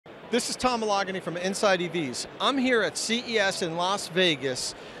This is Tom Malogany from Inside EVs. I'm here at CES in Las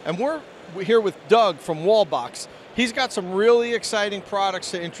Vegas, and we're here with Doug from Wallbox. He's got some really exciting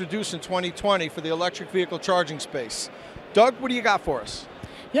products to introduce in 2020 for the electric vehicle charging space. Doug, what do you got for us?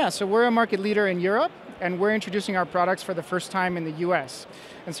 Yeah, so we're a market leader in Europe, and we're introducing our products for the first time in the US.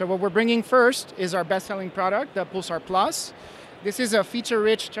 And so what we're bringing first is our best-selling product, the Pulsar Plus. This is a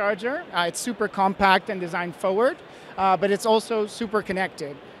feature-rich charger. It's super compact and designed forward, but it's also super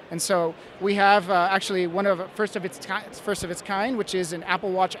connected. And so we have actually first of its kind, which is an Apple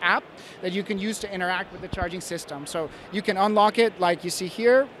Watch app that you can use to interact with the charging system. So you can unlock it like you see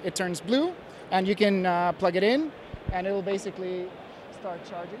here. It turns blue, and you can plug it in, and it will basically start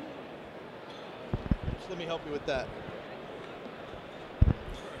charging. Just let me help you with that.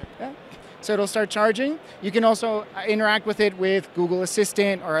 Yeah. So it'll start charging. You can also interact with it with Google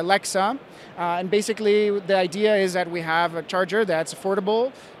Assistant or Alexa. And basically, the idea is that we have a charger that's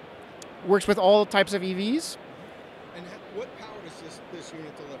affordable, works with all types of EVs. And what power does this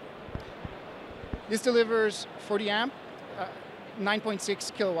unit deliver? This delivers 40 amp,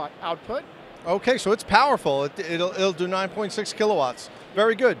 9.6 kilowatt output. Okay, so it's powerful. It'll do 9.6 kilowatts.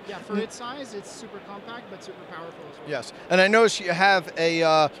 Very good. Yeah, for its size, it's super compact, but super powerful as well. Yes, and I noticed you have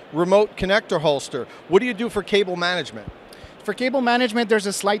a remote connector holster. What do you do for cable management? For cable management, there's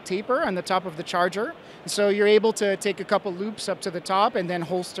a slight taper on the top of the charger. So you're able to take a couple loops up to the top and then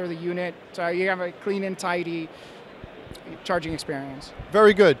holster the unit. So you have a clean and tidy charging experience.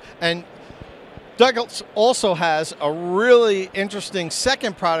 Very good. And Doug also has a really interesting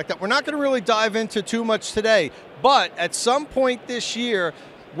second product that we're not going to really dive into too much today. But at some point this year,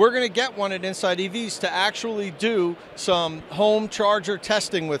 we're going to get one at Inside EVs to actually do some home charger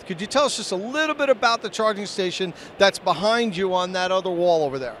testing with. Could you tell us just a little bit about the charging station that's behind you on that other wall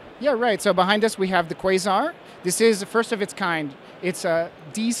over there? Yeah, right. So behind us we have the Quasar. This is the first of its kind. It's a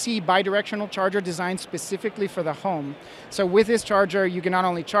DC bidirectional charger designed specifically for the home. So with this charger, you can not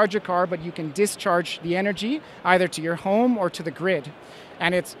only charge your car, but you can discharge the energy either to your home or to the grid.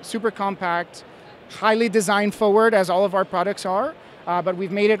 And it's super compact, highly design forward, as all of our products are. But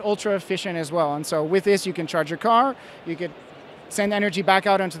we've made it ultra efficient as well. And so with this, you can charge your car, you could send energy back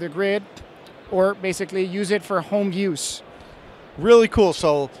out onto the grid, or basically use it for home use. Really cool.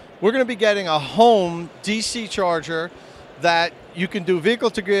 So we're going to be getting a home DC charger that you can do vehicle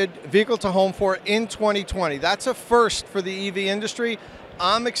to grid, vehicle to home for in 2020. That's a first for the EV industry.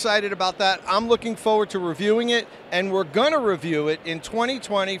 I'm excited about that. I'm looking forward to reviewing it, and we're going to review it in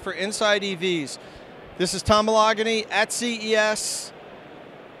 2020 for Inside EVs. This is Tom Malogany at CES.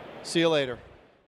 See you later.